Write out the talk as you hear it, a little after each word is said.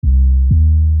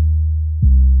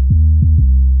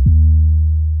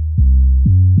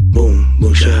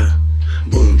cha,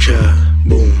 boom cha,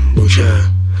 boom boom cha,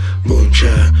 boom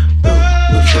cha, boom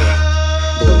boom cha,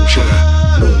 boom cha,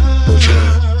 boom boom cha,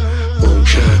 boom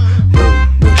cha, boom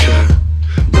boom cha,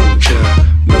 boom cha,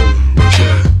 boom boom cha,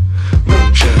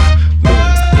 boom cha, boom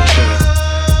boom cha,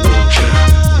 boom cha,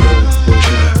 boom boom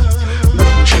cha,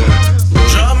 boom cha.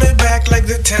 Draw me back like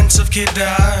the tents of Kedar.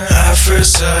 I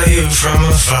first saw you from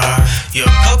afar. Your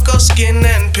cocoa skin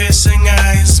and piercing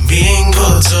eyes. Being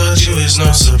pulled towards you is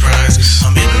no surprise.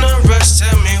 I'm in a rush,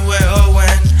 tell me where or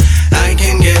when I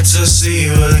can get to see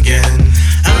you again.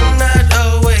 I'm not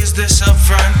always this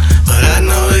upfront, but I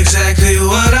know exactly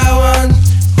what I want.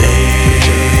 Hey,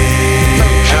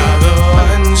 all the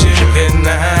ones you can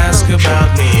ask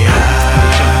about me. I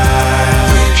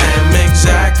am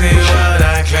exactly what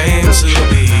I claim to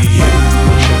be. You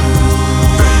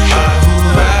are who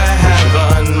I have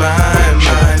on my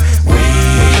mind.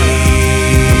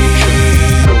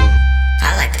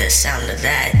 I like the sound of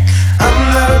that.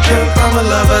 I'm not a pimp, I'm a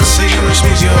lover, see, which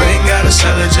means you ain't gotta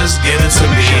sell it, just give it to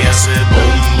me. I said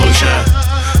boom, boom, cha,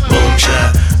 boom,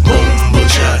 cha, boom, boom,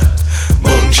 cha,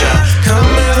 boom, cha. Come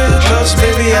a little close,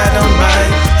 baby, I don't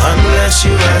bite. Unless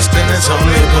you ask, then it's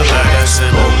only polite. I said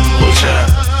boom, boom, cha,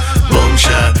 boom,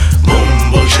 cha, boom,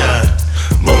 boom, cha,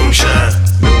 boom, cha.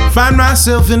 Find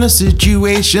myself in a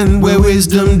situation where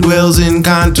wisdom dwells in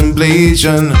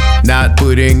contemplation. Not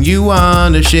putting you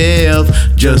on a shelf,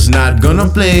 just not gonna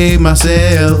play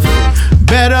myself.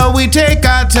 Better we take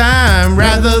our time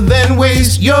rather than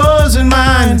waste yours and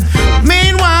mine.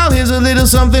 Meanwhile, here's a little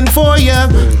something for ya,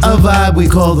 a vibe we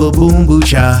call the boom boo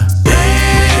cha.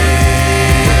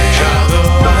 All the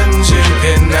ones you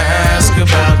can ask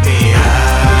about me. I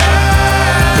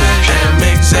am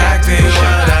exactly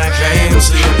what I claim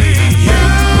to be. You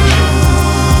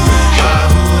are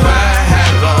who I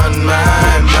have on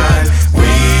my mind.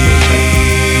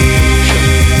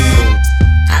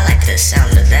 I like the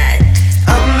sound of that.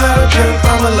 I'm not a pimp,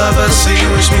 I'm a lover, see,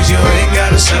 which means you ain't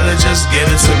gotta sell it, just give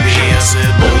it to me. I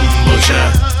said boom, boom,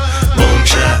 cha, boom,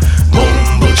 cha, boom,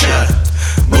 boom, cha,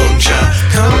 boom, cha.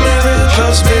 Come a little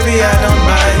close, baby, I don't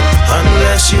bite.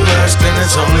 Unless you ask, then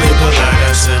it's only polite.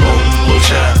 I said boom, boom,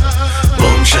 cha,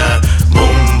 boom, cha,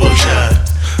 boom, boom, cha,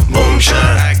 boom, cha.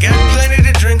 I got plenty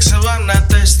to drink, so I'm not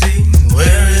thirsty.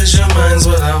 Where is your mind's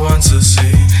what I want to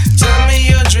see. Tell me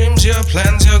your dreams, your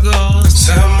plans, your goals.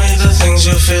 Tell me the things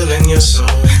you feel in your soul.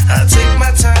 I take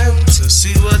my time to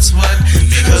see what's what,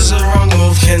 because a wrong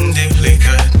move can deeply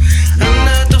cut. I'm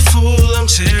not the fool, I'm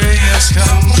serious.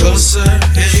 Come closer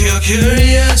if you're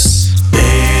curious.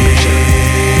 Hey,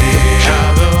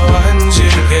 all the ones you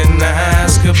can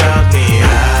ask about me.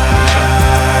 I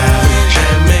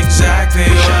am exactly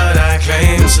what I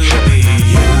claim to be.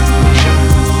 You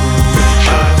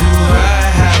are who I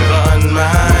have on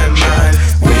my mind.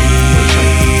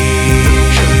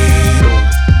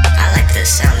 I like the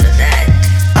sound of that.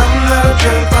 I'm not a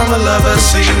pimp, I'm a lover,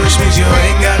 see, which means you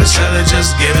ain't gotta sell it,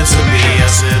 just give it to me. I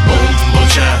said boom, boom,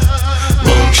 cha,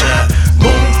 boom, cha,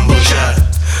 boom, boom, cha,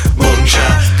 boom, cha.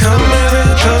 Come a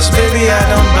little close, baby, I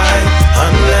don't bite.